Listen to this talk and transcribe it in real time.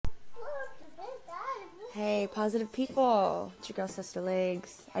Hey, positive people, it's your girl Sister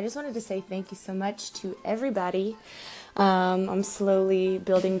Legs. I just wanted to say thank you so much to everybody. I'm slowly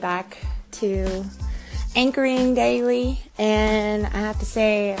building back to anchoring daily, and I have to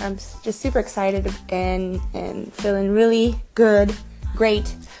say I'm just super excited and feeling really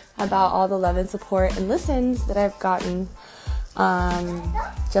great about all the love and support and listens that I've gotten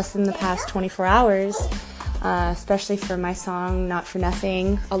just in the past 24 hours. Especially for my song, Not For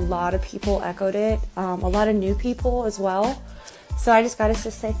Nothing. A lot of people echoed it, a lot of new people as well. So I just gotta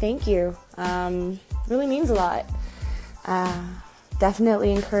say thank you. Really means a lot.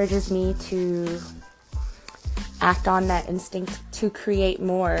 Definitely encourages me to act on that instinct to create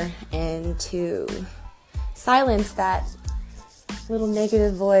more and to silence that little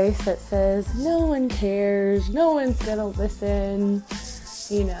negative voice that says, no one cares, no one's gonna listen.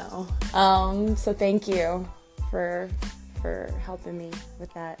 So thank you for helping me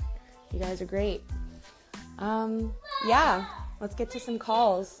with that. You guys are great. Let's get to some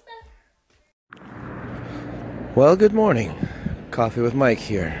calls. Well, good morning. Coffee with Mike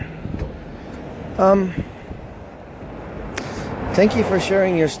here. Thank you for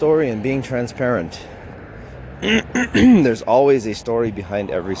sharing your story and being transparent. There's always a story behind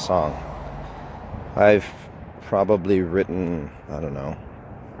every song. I've probably written,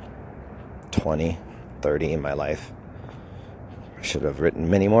 20, 30 in my life. I should have written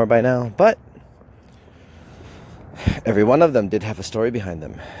many more by now, but every one of them did have a story behind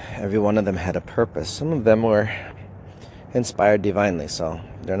them. Every one of them had a purpose. Some of them were inspired divinely, so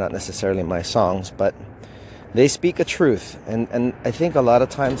they're not necessarily my songs, but they speak a truth. And I think a lot of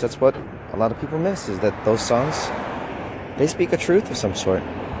times that's what a lot of people miss, is that those songs, they speak a truth of some sort.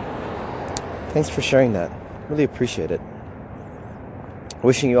 Thanks for sharing that. Really appreciate it.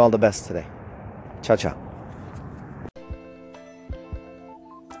 Wishing you all the best today. Ciao, ciao.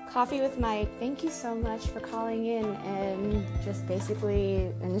 Coffee with Mike, thank you so much for calling in and just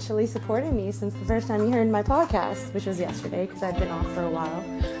basically initially supporting me since the first time you heard my podcast, which was yesterday because I've been off for a while.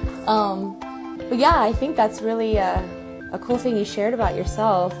 But yeah, I think that's really a cool thing you shared about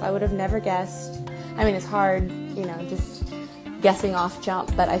yourself. I would have never guessed. I mean, it's hard, just guessing off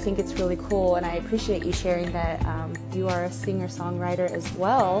jump, but I think it's really cool, and I appreciate you sharing that you are a singer-songwriter as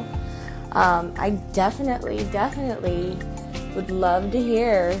well. I definitely would love to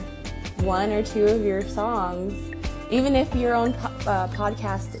hear one or two of your songs, even if your own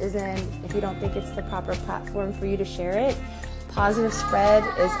podcast isn't, if you don't think it's the proper platform for you to share it. Positive Spread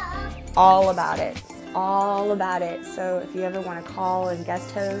is all about it. So if you ever want to call and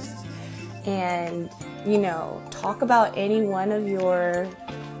guest host and, talk about any one of your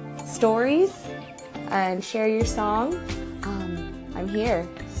stories and share your song, I'm here.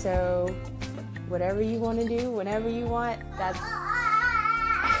 So whatever you want to do, whenever you want,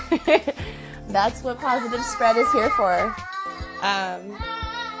 that's what Positive Spread is here for. I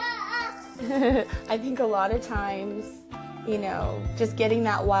think a lot of times, just getting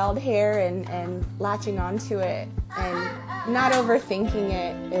that wild hair and latching onto it and not overthinking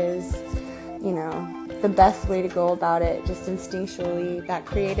it is, the best way to go about it. Just instinctually, that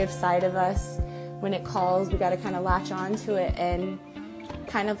creative side of us, when it calls, we got to kind of latch onto it and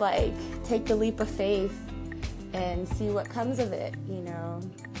kind of like take the leap of faith and see what comes of it,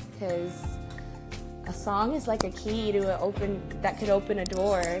 because a song is like a key to that could open a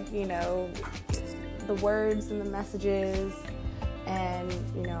door, the words and the messages, and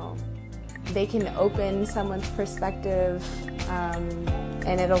they can open someone's perspective,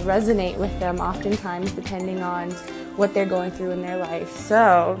 and it'll resonate with them oftentimes depending on what they're going through in their life.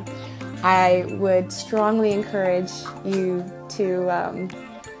 So I would strongly encourage you to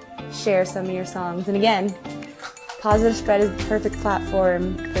share some of your songs. And again, Positive Spread is the perfect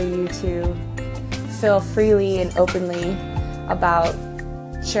platform for you to feel freely and openly about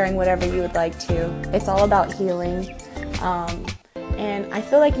sharing whatever you would like to. It's all about healing. And I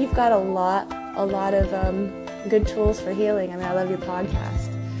feel like you've got a lot of good tools for healing. I mean, I love your podcast.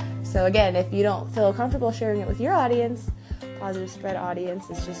 So again, if you don't feel comfortable sharing it with your audience, Positive Spread audience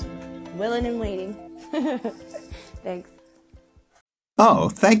is just willing and waiting. Thanks. Oh,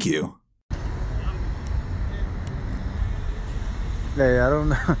 thank you. Hey, I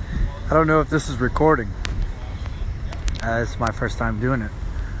don't know if this is recording. It's my first time doing it.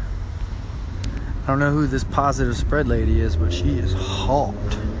 I don't know who this Positive Spread lady is, but she is hot.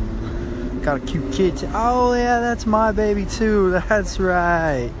 Got a cute kid too. Oh yeah, that's my baby too. That's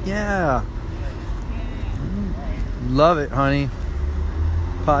right. Yeah. Love it, honey.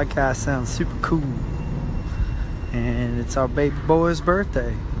 Podcast sounds super cool. And it's our baby boy's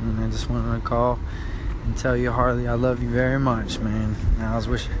birthday. And I just wanted to call and tell you, Harley, I love you very much, man. And I was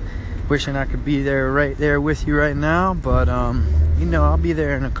Wishing I could be there right there with you right now, but I'll be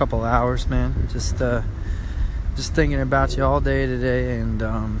there in a couple hours, man. Just thinking about you all day today, and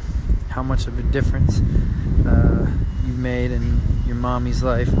how much of a difference you've made in your mommy's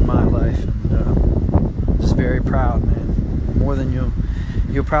life and my life, and just very proud, man. More than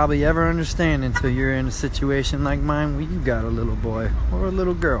you'll probably ever understand until you're in a situation like mine where you got a little boy or a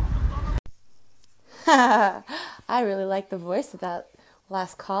little girl. I really like the voice of that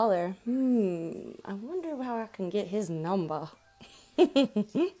last caller. I wonder how I can get his number.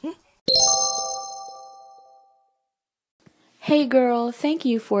 Hey girl, thank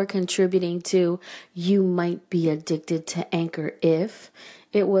you for contributing to You Might Be Addicted to Anchor If.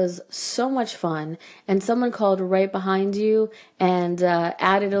 It was so much fun, and someone called right behind you and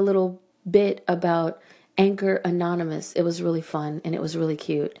added a little bit about Anchor Anonymous. It was really fun, and it was really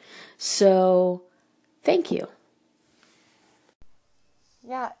cute. So, thank you.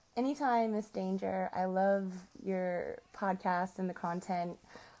 Yeah, anytime, Miss Danger. I love your podcast and the content.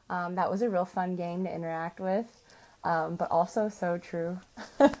 That was a real fun game to interact with. But also so true.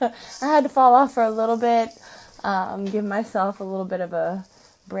 I had to fall off for a little bit, give myself a little bit of a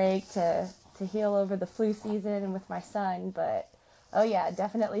break to heal over the flu season with my son. But, oh yeah,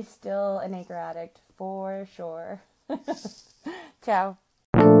 definitely still an Anchor addict, for sure. Ciao.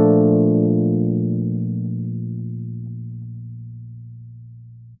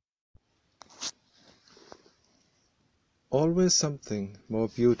 Always Something More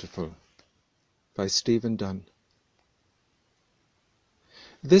Beautiful by Stephen Dunn.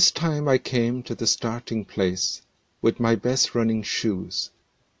 This time I came to the starting place with my best running shoes,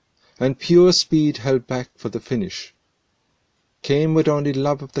 and pure speed held back for the finish. Came with only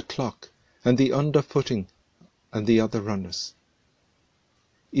love of the clock and the underfooting and the other runners.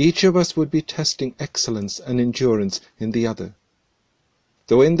 Each of us would be testing excellence and endurance in the other,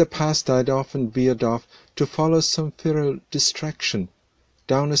 though in the past I'd often veered off to follow some feral distraction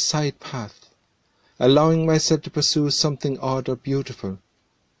down a side path, allowing myself to pursue something odd or beautiful,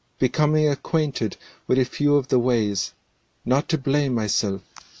 becoming acquainted with a few of the ways, not to blame myself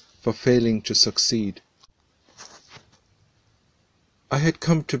for failing to succeed. I had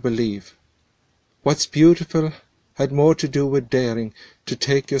come to believe what's beautiful had more to do with daring to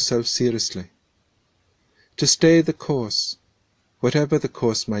take yourself seriously, to stay the course, whatever the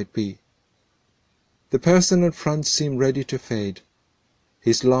course might be. The person in front seemed ready to fade,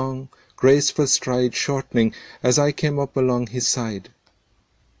 his long, graceful stride shortening as I came up along his side.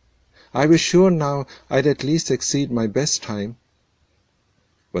 I was sure now I'd at least exceed my best time.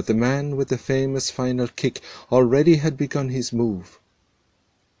 But the man with the famous final kick already had begun his move.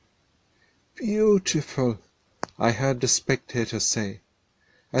 "Beautiful," I heard the spectators say,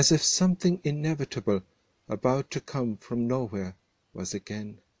 as if something inevitable about to come from nowhere was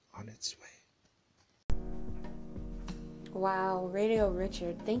again on its way. Wow, Radio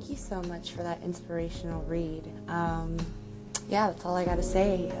Richard, thank you so much for that inspirational read. Yeah, that's all I got to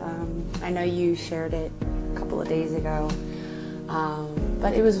say. I know you shared it a couple of days ago,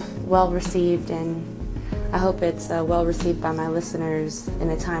 but it was well received, and I hope it's well received by my listeners in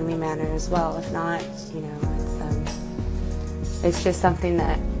a timely manner as well. If not, it's just something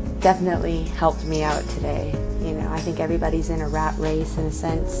that definitely helped me out today. I think everybody's in a rat race in a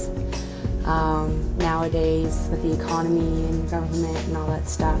sense nowadays with the economy and government and all that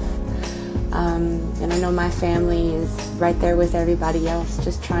stuff. And I know my family is right there with everybody else,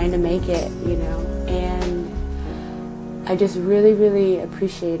 just trying to make it, and I just really, really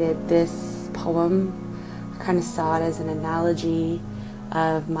appreciated this poem. I kind of saw it as an analogy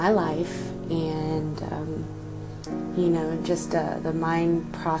of my life and, just the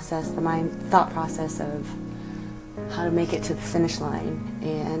thought process of how to make it to the finish line,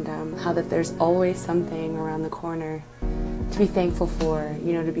 and how that there's always something around the corner to be thankful for,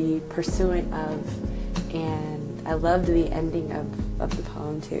 to be pursuant of. And I loved the ending of the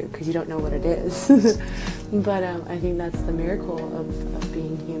poem too, because you don't know what it is. But I think that's the miracle of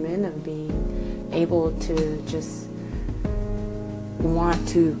being human, of being able to just want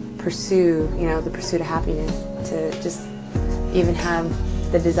to pursue, the pursuit of happiness, to just even have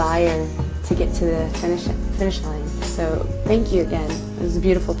the desire to get to the finish line. So thank you again. It was a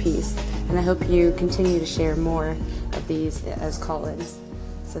beautiful piece, and I hope you continue to share more of these as call-ins.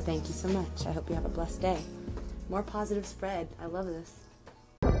 So thank you so much. I hope you have a blessed day. More positive spread. I love this.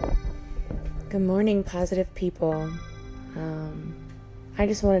 Good morning, positive people. I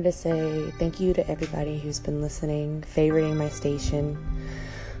just wanted to say thank you to everybody who's been listening, favoriting my station.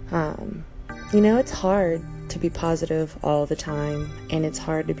 It's hard to be positive all the time, and it's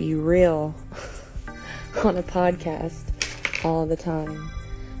hard to be real on a podcast all the time.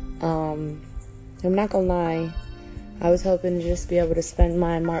 I'm not gonna lie, I was hoping to just be able to spend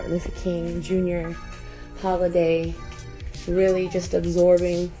my Martin Luther King Jr. holiday really just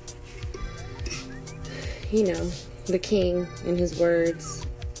absorbing, the king and his words,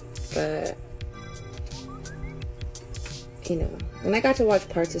 but, and I got to watch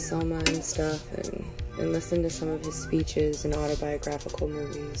parts of Selma and stuff, and listen to some of his speeches and autobiographical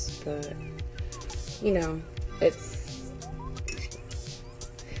movies, but, it's,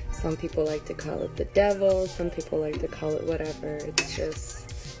 some people like to call it the devil, some people like to call it whatever. It's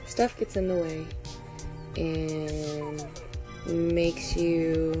just, stuff gets in the way and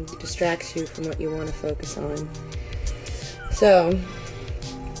distracts you from what you want to focus on. So,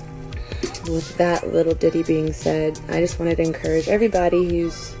 with that little ditty being said, I just wanted to encourage everybody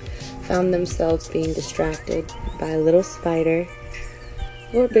who's found themselves being distracted by a little spider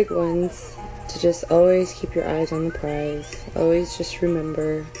or big ones to just always keep your eyes on the prize. Always just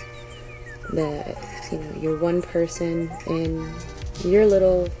remember that, you're one person, and your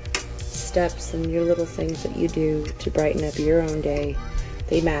little steps and your little things that you do to brighten up your own day,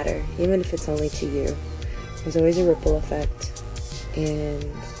 they matter, even if it's only to you. There's always a ripple effect, and,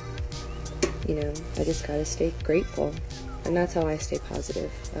 I just gotta stay grateful, and that's how I stay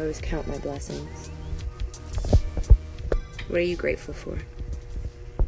positive. I always count my blessings. What are you grateful for?